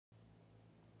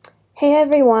Hey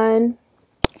everyone.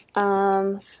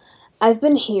 Um, I've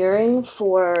been hearing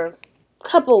for a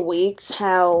couple weeks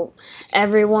how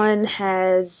everyone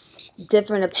has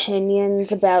different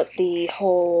opinions about the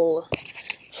whole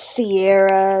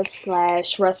Ciara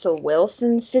slash Russell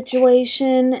Wilson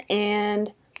situation,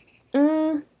 and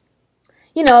mm,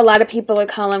 a lot of people are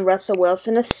calling Russell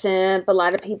Wilson a simp. A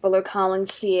lot of people are calling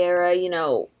Ciara,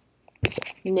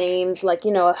 names like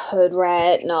a hood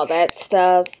rat and all that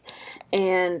stuff,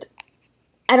 and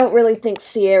I don't really think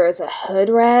Ciara's a hood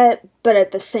rat, but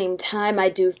at the same time, I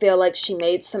do feel like she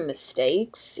made some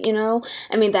mistakes.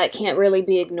 I mean, that can't really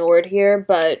be ignored here,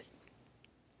 but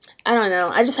I don't know.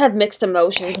 I just have mixed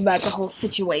emotions about the whole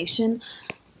situation.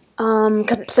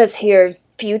 Because it says here,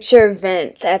 future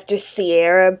events after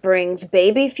Ciara brings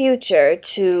baby Future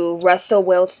to Russell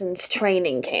Wilson's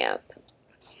training camp.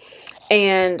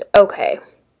 And, okay,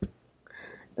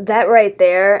 that right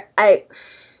there,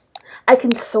 I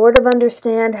can sort of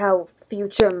understand how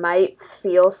Future might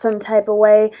feel some type of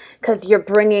way because you're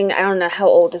bringing, I don't know, how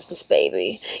old is this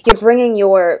baby? You're bringing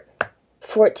your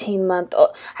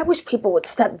 14-month-old. I wish people would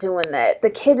stop doing that. The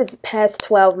kid is past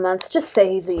 12 months. Just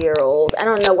say he's a year old. I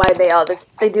don't know why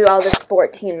they do all this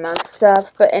 14-month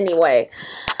stuff, but anyway,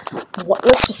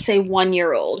 let's just say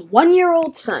 1-year-old.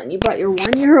 1-year-old son. You brought your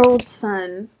 1-year-old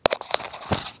son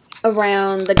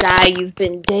around the guy you've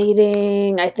been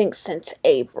dating, I think, since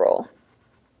April.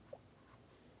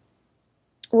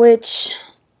 Which,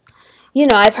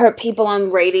 I've heard people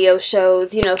on radio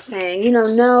shows, saying,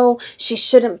 no, she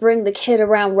shouldn't bring the kid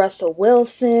around Russell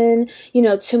Wilson.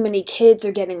 Too many kids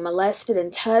are getting molested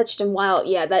and touched. And while,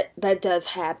 yeah, that does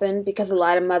happen because a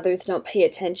lot of mothers don't pay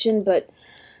attention, but,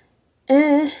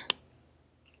 I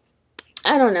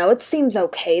don't know. It seems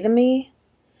okay to me.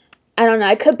 I don't know.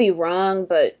 I could be wrong,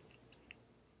 but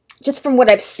just from what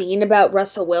I've seen about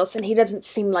Russell Wilson, he doesn't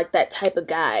seem like that type of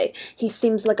guy. He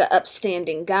seems like an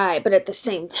upstanding guy, but at the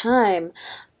same time,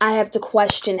 I have to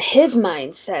question his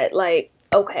mindset. Like,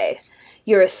 okay,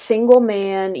 you're a single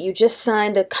man, you just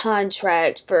signed a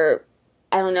contract for,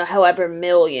 I don't know, however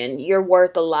million, you're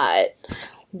worth a lot.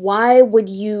 Why would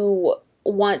you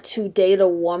want to date a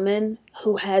woman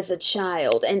who has a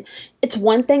child? And it's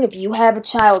one thing if you have a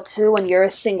child too and you're a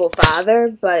single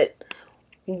father, but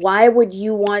why would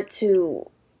you want to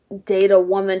date a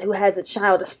woman who has a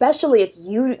child, especially if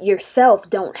you yourself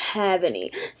don't have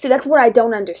any? See, that's what I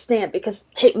don't understand, because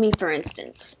take me, for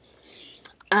instance.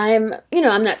 I'm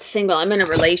not single, I'm in a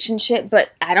relationship,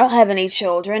 but I don't have any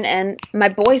children, and my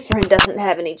boyfriend doesn't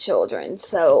have any children,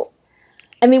 so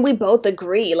I mean, we both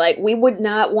agree, like, we would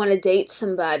not want to date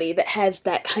somebody that has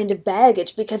that kind of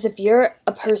baggage, because if you're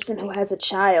a person who has a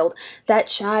child, that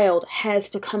child has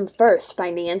to come first,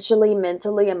 financially,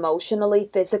 mentally, emotionally,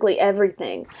 physically,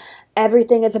 everything.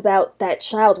 Everything is about that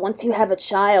child. Once you have a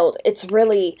child, it's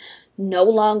really no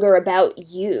longer about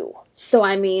you. So,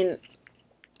 I mean,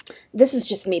 this is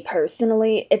just me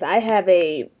personally. If I have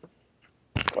a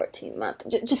 14-month,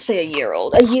 just say a year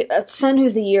old, a son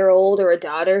who's a year old or a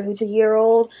daughter who's a year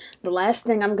old, the last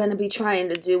thing I'm going to be trying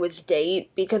to do is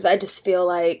date, because I just feel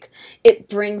like it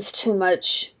brings too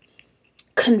much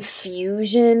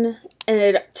confusion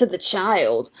to the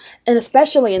child, and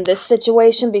especially in this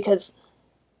situation, because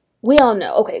we all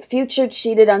know, okay, Future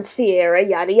cheated on Ciara,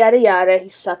 yada yada yada, he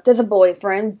sucked as a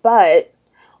boyfriend, but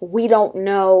we don't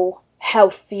know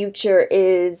how Future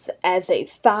is as a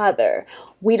father.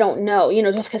 We don't know,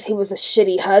 just because he was a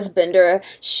shitty husband or a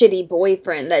shitty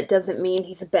boyfriend, that doesn't mean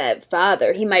he's a bad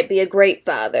father. He might be a great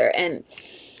father, and,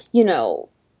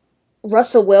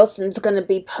 Russell Wilson's going to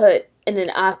be put in an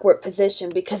awkward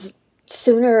position, because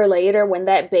sooner or later, when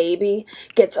that baby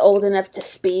gets old enough to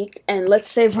speak, and let's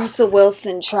say Russell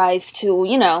Wilson tries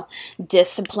to,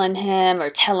 discipline him or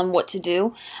tell him what to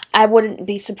do, I wouldn't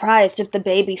be surprised if the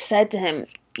baby said to him,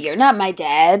 "You're not my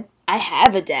dad. I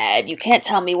have a dad. You can't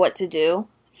tell me what to do."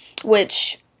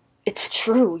 Which, it's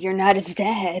true. You're not his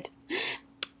dad.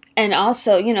 And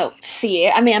also,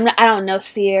 Ciara, I mean, I don't know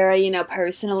Ciara,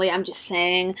 personally. I'm just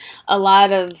saying a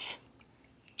lot of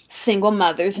single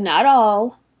mothers, not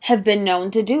all, have been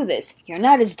known to do this. You're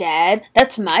not his dad.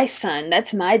 That's my son.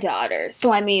 That's my daughter.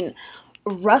 So, I mean,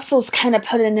 Russell's kind of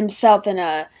putting himself in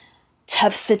a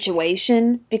tough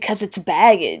situation because it's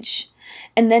baggage.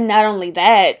 And then not only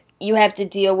that, you have to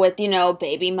deal with,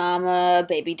 baby mama,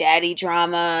 baby daddy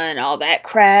drama and all that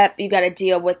crap. You got to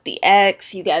deal with the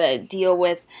ex. You got to deal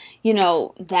with,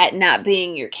 that not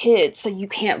being your kid. So you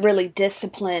can't really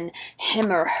discipline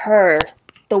him or her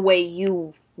the way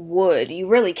you would. You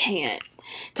really can't.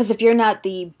 Because if you're not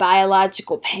the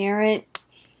biological parent,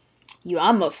 you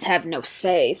almost have no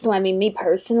say. So, I mean, me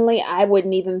personally, I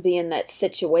wouldn't even be in that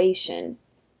situation.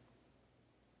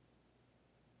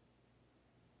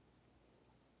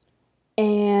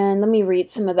 And let me read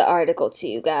some of the article to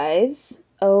you guys.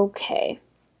 Okay.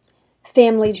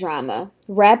 Family drama.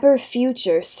 Rapper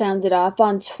Future sounded off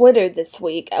on Twitter this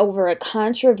week over a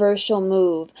controversial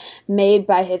move made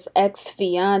by his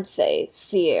ex-fiancée,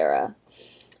 Ciara.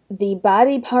 The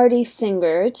Body Party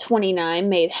singer, 29,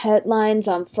 made headlines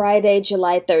on Friday,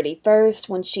 July 31st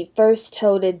when she first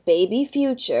toted baby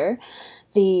Future,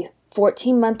 the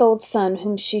 14-month-old son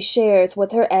whom she shares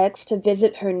with her ex, to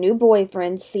visit her new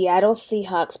boyfriend, Seattle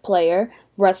Seahawks player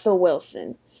Russell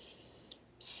Wilson.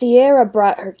 Ciara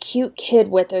brought her cute kid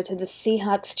with her to the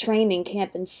Seahawks training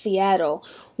camp in Seattle,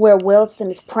 where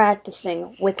Wilson is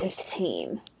practicing with his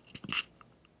team.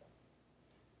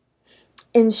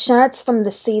 In shots from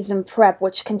the season prep,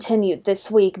 which continued this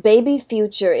week, baby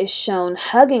Future is shown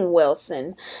hugging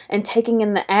Wilson and taking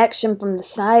in the action from the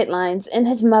sidelines in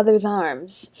his mother's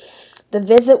arms. The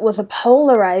visit was a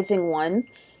polarizing one,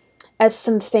 as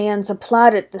some fans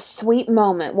applauded the sweet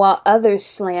moment while others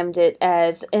slammed it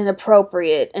as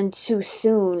inappropriate and too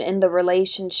soon in the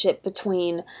relationship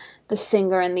between the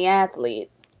singer and the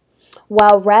athlete.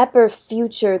 While rapper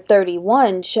Future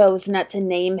 31 chose not to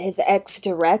name his ex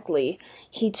directly,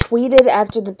 he tweeted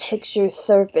after the pictures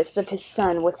surfaced of his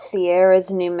son with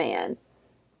Ciara's new man.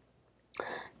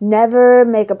 Never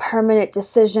make a permanent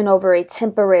decision over a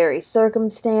temporary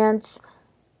circumstance.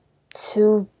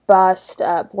 Too bossed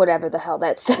up, whatever the hell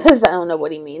that says. I don't know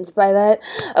what he means by that.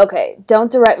 Okay, don't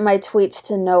direct my tweets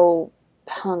to no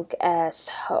punk ass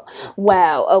ho.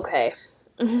 Wow, okay.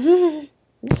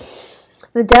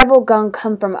 The devil gon'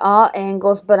 come from all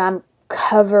angles, but I'm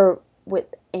covered with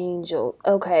angels.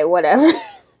 Okay, whatever.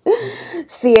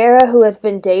 Ciara, who has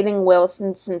been dating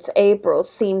Wilson since April,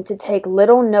 seemed to take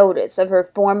little notice of her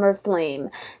former flame,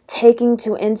 taking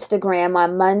to Instagram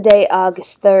on Monday,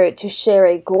 August 3rd, to share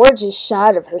a gorgeous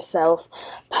shot of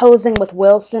herself posing with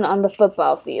Wilson on the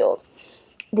football field.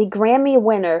 The Grammy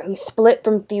winner, who split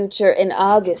from Future in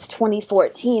August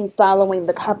 2014 following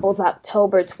the couple's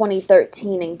October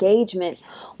 2013 engagement,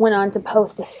 went on to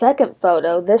post a second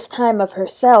photo, this time of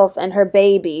herself and her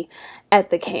baby, at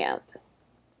the camp.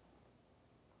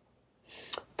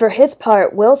 For his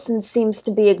part, Wilson seems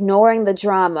to be ignoring the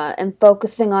drama and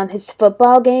focusing on his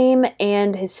football game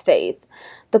and his faith.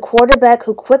 The quarterback,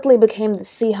 who quickly became the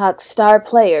Seahawks' star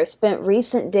player, spent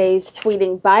recent days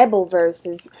tweeting Bible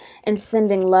verses and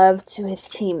sending love to his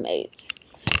teammates.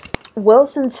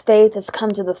 Wilson's faith has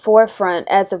come to the forefront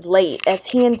as of late, as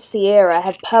he and Ciara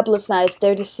have publicized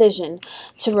their decision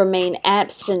to remain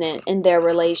abstinent in their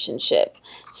relationship.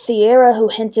 Ciara, who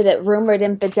hinted at rumored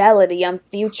infidelity on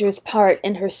Future's part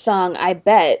in her song I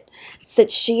Bet, said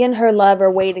she and her love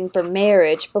are waiting for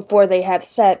marriage before they have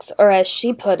sex, or as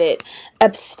she put it,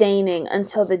 abstaining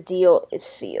until the deal is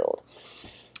sealed.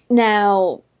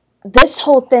 Now, this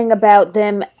whole thing about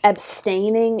them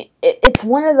abstaining, it's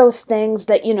one of those things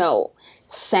that,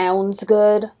 sounds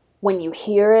good when you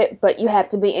hear it, but you have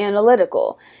to be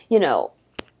analytical.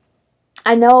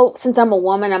 I know since I'm a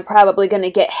woman, I'm probably going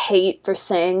to get hate for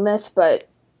saying this, but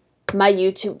my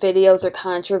YouTube videos are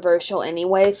controversial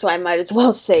anyway, so I might as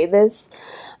well say this.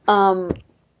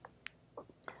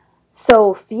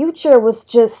 So Future was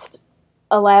just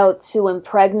allowed to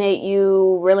impregnate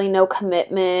you, really no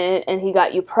commitment, and he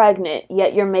got you pregnant,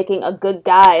 yet you're making a good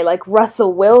guy like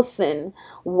Russell Wilson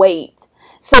wait.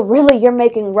 So really, you're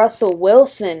making Russell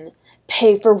Wilson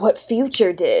pay for what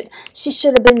Future did. She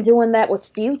should have been doing that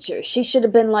with Future. She should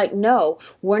have been like, no,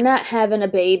 we're not having a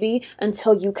baby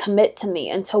until you commit to me,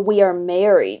 until we are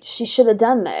married. She should have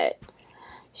done that.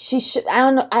 I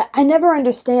don't know, I never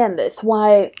understand this,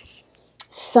 why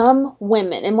some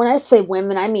women, and when I say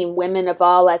women, I mean women of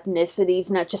all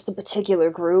ethnicities, not just a particular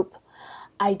group.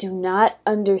 I do not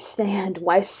understand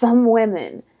why some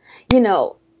women,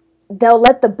 they'll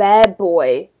let the bad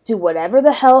boy do whatever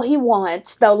the hell he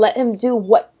wants. They'll let him do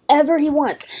whatever he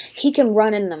wants. He can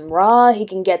run in them raw. He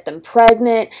can get them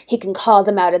pregnant. He can call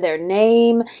them out of their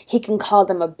name. He can call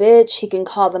them a bitch. He can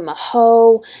call them a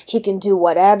hoe. He can do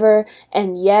whatever.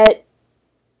 And yet,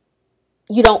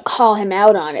 you don't call him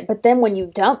out on it. But then when you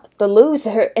dump the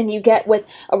loser and you get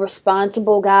with a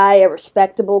responsible guy, a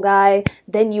respectable guy,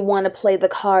 then you want to play the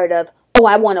card of, oh,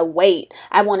 I want to wait.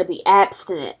 I want to be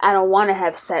abstinent. I don't want to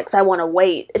have sex. I want to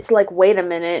wait. It's like, wait a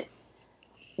minute.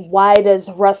 Why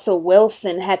does Russell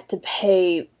Wilson have to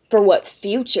pay for what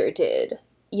Future did?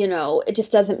 It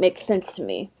just doesn't make sense to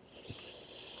me.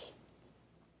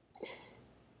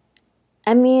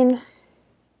 I mean,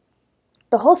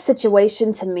 the whole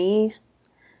situation to me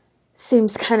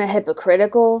seems kind of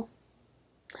hypocritical.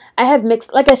 I have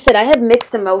mixed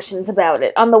emotions about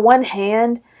it. On the one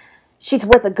hand, she's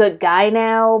with a good guy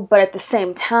now, but at the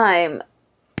same time,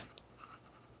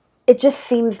 it just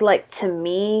seems like to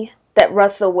me that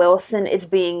Russell Wilson is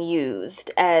being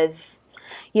used as,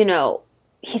 you know,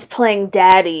 he's playing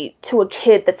daddy to a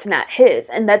kid that's not his,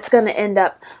 and that's going to end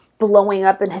up blowing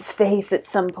up in his face at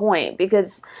some point,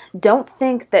 because don't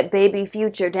think that baby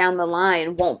Future down the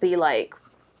line won't be like,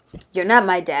 you're not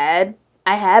my dad,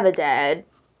 I have a dad,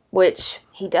 which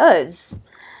he does.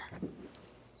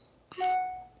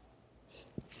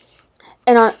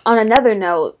 And on another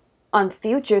note, on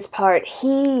Future's part,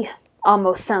 he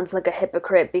almost sounds like a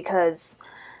hypocrite because,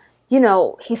 you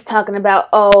know, he's talking about,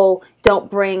 oh, don't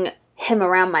bring him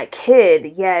around my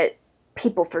kid, yet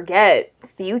people forget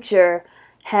Future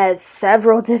has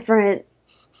several different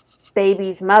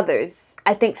babies' mothers.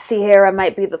 I think Ciara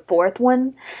might be the fourth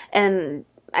one, and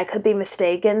I could be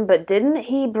mistaken, but didn't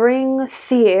he bring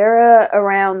Ciara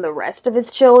around the rest of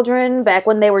his children back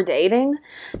when they were dating?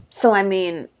 So, I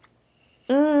mean,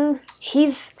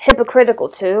 he's hypocritical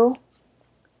too.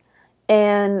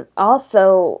 And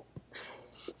also,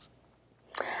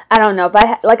 I don't know,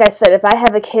 if like I said, if I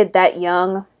have a kid that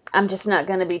young, I'm just not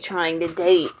going to be trying to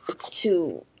date. It's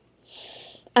too,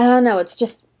 I don't know, it's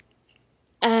just,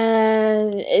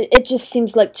 it just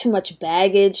seems like too much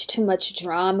baggage, too much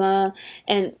drama,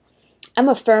 and I'm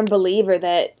a firm believer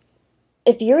that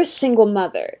if you're a single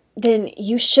mother, then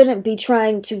you shouldn't be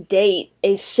trying to date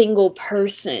a single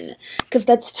person, because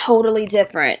that's totally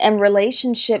different, and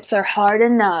relationships are hard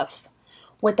enough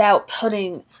without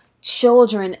putting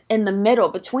children in the middle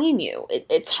between you.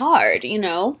 It's hard, you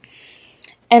know?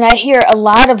 And I hear a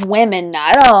lot of women,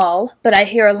 not all, but I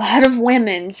hear a lot of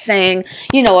women saying,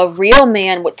 you know, a real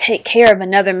man would take care of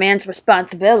another man's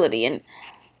responsibility. And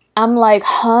I'm like,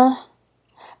 huh?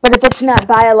 But if it's not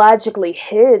biologically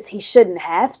his, he shouldn't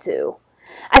have to.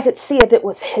 I could see if it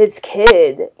was his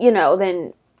kid, you know,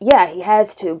 then yeah, he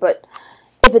has to. But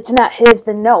if it's not his,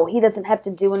 then no, he doesn't have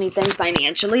to do anything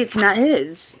financially. It's not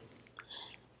his.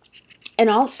 And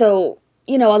also,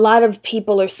 you know, a lot of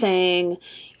people are saying,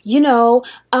 you know,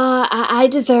 I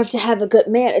deserve to have a good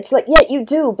man. It's like, yeah, you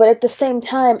do, but at the same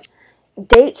time,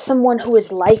 date someone who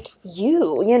is like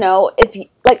you know, if you,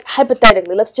 like,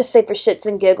 hypothetically, let's just say for shits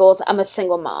and giggles, I'm a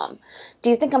single mom.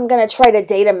 Do you think I'm going to try to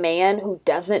date a man who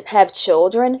doesn't have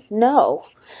children? No.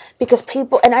 Because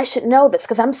people, and I should know this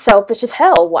because I'm selfish as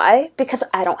hell. Why? Because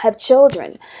I don't have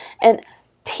children. And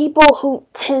people who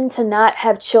tend to not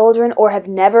have children or have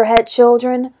never had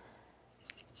children,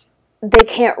 they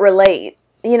can't relate.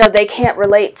 You know, they can't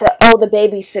relate to, oh, the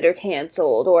babysitter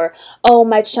canceled, or, oh,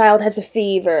 my child has a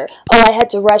fever, oh, I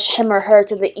had to rush him or her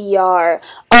to the ER,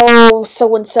 oh,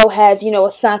 so-and-so has, you know,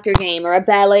 a soccer game, or a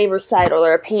ballet recital,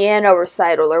 or a piano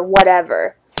recital, or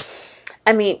whatever.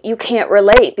 I mean, you can't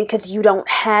relate because you don't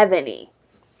have any.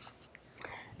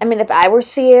 I mean, if I were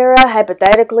Ciara,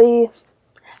 hypothetically,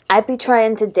 I'd be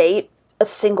trying to date a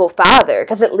single father,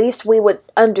 because at least we would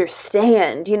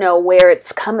understand, you know, where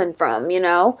it's coming from, you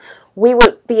know? We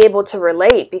would be able to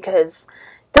relate, because,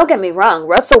 don't get me wrong,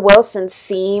 Russell Wilson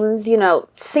seems, you know,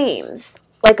 seems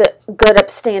like a good,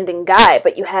 upstanding guy,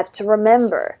 but you have to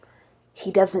remember,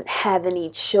 he doesn't have any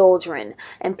children.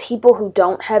 And people who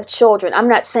don't have children, I'm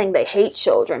not saying they hate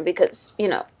children, because, you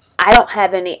know, I don't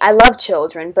have any. I love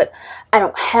children, but I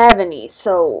don't have any,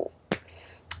 so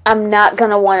I'm not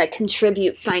going to want to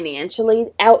contribute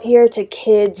financially out here to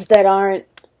kids that aren't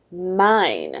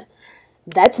mine.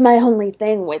 That's my only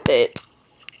thing with it.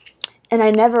 And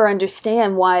I never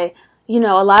understand why, you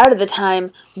know, a lot of the time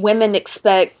women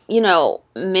expect, you know,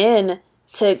 men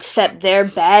to accept their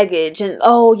baggage, and,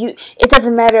 oh, it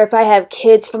doesn't matter if I have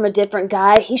kids from a different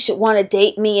guy, he should want to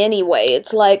date me anyway.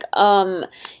 It's like,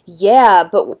 yeah,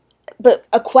 but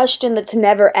a question that's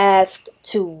never asked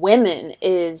to women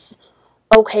is,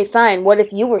 okay, fine, what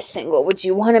if you were single? Would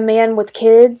you want a man with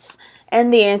kids? And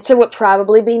the answer would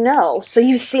probably be no. So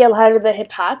you see a lot of the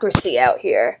hypocrisy out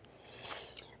here.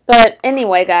 But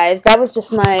anyway, guys, that was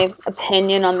just my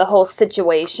opinion on the whole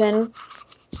situation.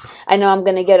 I know I'm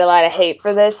going to get a lot of hate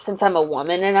for this since I'm a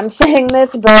woman and I'm saying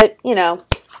this, but, you know,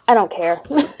 I don't care.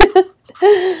 Feel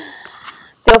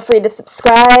free to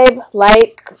subscribe,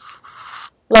 like.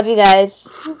 Love you guys.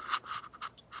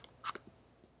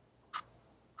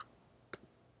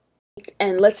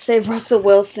 And let's say Russell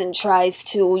Wilson tries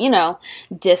to, you know,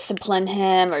 discipline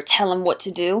him or tell him what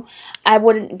to do. I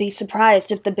wouldn't be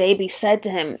surprised if the baby said to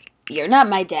him, "You're not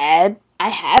my dad. I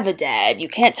have a dad. You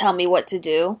can't tell me what to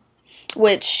do."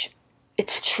 Which,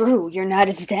 it's true. You're not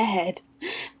his dad.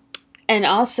 And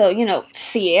also, you know,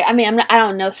 Ciara. I mean, I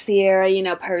don't know Ciara, you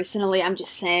know, personally. I'm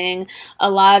just saying a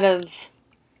lot of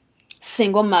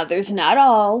single mothers, not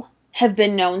all, have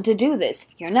been known to do this.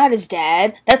 You're not his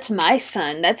dad. That's my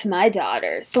son. That's my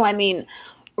daughter. So, I mean,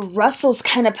 Russell's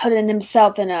kind of putting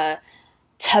himself in a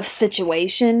tough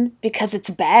situation because it's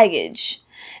baggage.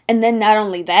 And then not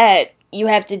only that, you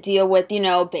have to deal with,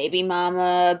 baby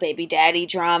mama, baby daddy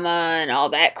drama and all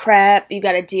that crap. You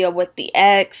got to deal with the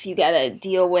ex. You got to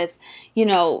deal with,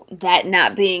 that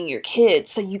not being your kid.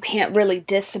 So you can't really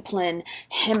discipline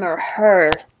him or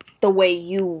her the way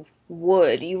you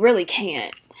would. You really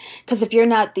can't. Because if you're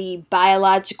not the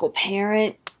biological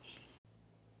parent.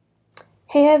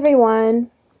 Hey everyone.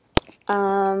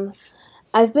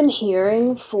 I've been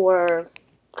hearing for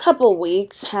a couple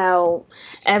weeks how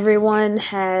everyone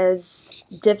has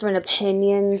different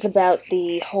opinions about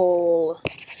the whole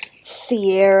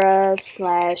Ciara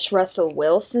 / Russell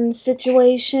Wilson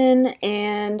situation,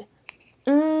 and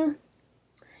a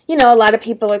lot of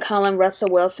people are calling Russell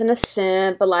Wilson a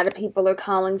simp. A lot of people are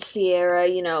calling Ciara,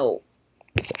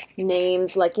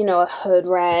 names like, a hood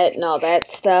rat and all that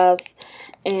stuff.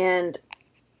 And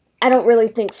I don't really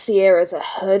think Ciara's a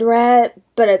hood rat,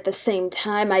 but at the same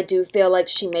time, I do feel like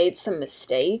she made some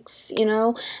mistakes,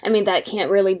 I mean, that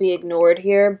can't really be ignored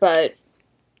here, but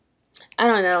I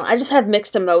don't know. I just have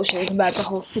mixed emotions about the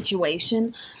whole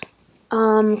situation.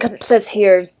 Because it says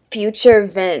here, Future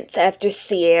vents after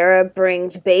Ciara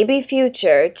brings baby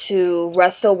Future to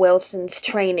Russell Wilson's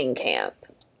training camp.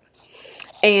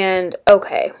 And,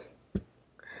 okay.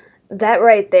 That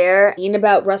right there,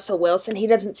 about Russell Wilson, he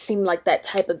doesn't seem like that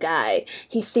type of guy.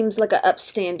 He seems like an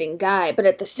upstanding guy, but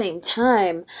at the same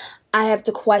time, I have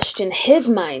to question his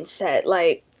mindset.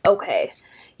 Like, okay,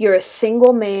 you're a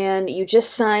single man, you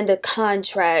just signed a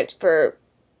contract for,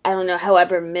 I don't know,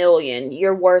 however million,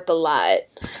 you're worth a lot.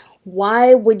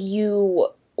 Why would you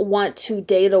want to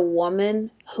date a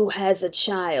woman who has a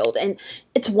child? And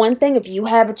it's one thing if you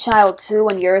have a child too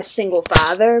and you're a single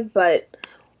father, but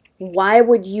why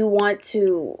would you want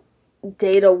to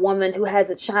date a woman who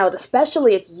has a child,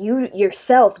 especially if you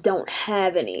yourself don't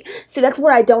have any? See, that's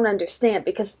what I don't understand,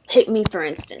 because take me, for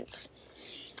instance.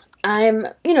 I'm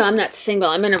not single.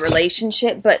 I'm in a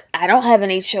relationship, but I don't have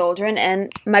any children,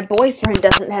 and my boyfriend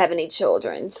doesn't have any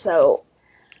children. So,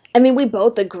 I mean, we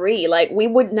both agree, like, we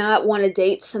would not want to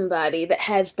date somebody that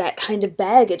has that kind of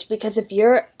baggage, because if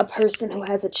you're a person who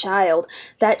has a child,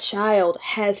 that child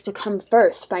has to come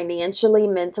first, financially,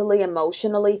 mentally,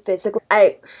 emotionally, physically.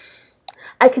 I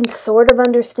can sort of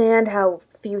understand how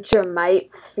Future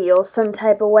might feel some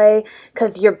type of way,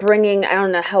 because you're bringing, I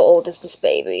don't know, how old is this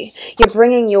baby? You're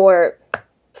bringing your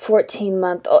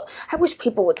 14-month-old. I wish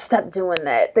people would stop doing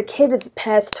that. The kid is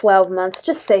past 12 months.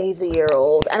 Just say he's a year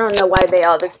old. I don't know why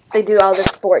they do all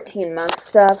this 14-month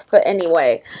stuff. But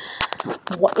anyway,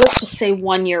 let's just say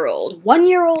 1-year-old.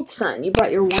 1-year-old son. You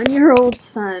brought your 1-year-old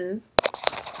son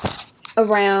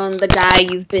around the guy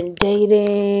you've been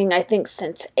dating, I think,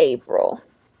 since April.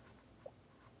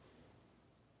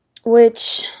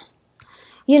 Which,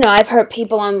 I've heard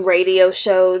people on radio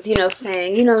shows,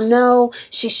 saying, no,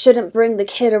 she shouldn't bring the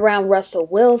kid around Russell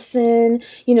Wilson.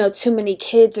 Too many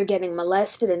kids are getting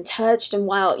molested and touched. And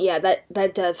while, yeah,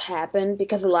 that does happen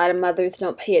because a lot of mothers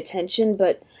don't pay attention.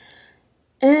 But,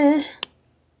 I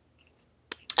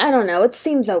don't know. It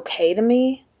seems okay to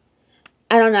me.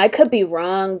 I don't know. I could be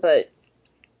wrong, but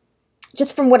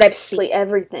just from what I've seen,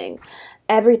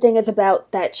 everything is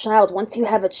about that child. Once you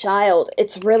have a child,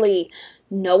 it's really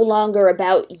no longer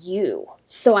about you.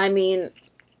 So, I mean,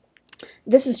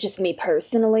 this is just me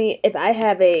personally. If I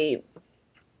have a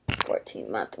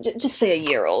 14-month, just say a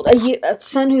year old, a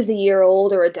son who's a year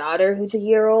old or a daughter who's a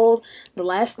year old, the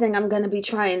last thing I'm going to be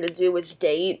trying to do is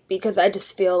date, because I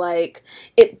just feel like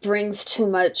it brings too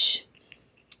much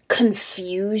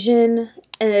confusion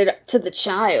to the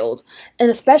child. And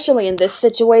especially in this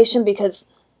situation, because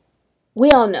we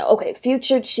all know, okay,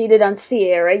 Future cheated on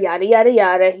Ciara, yada, yada,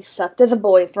 yada. He sucked as a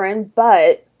boyfriend,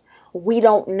 but we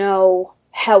don't know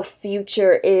how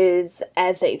Future is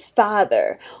as a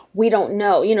father. We don't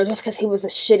know, just because he was a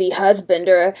shitty husband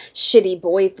or a shitty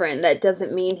boyfriend, that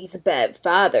doesn't mean he's a bad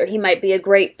father. He might be a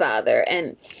great father.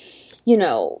 And,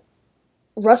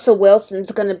 Russell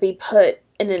Wilson's going to be put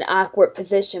in an awkward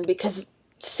position, because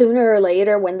sooner or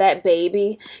later, when that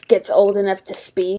baby gets old enough to speak,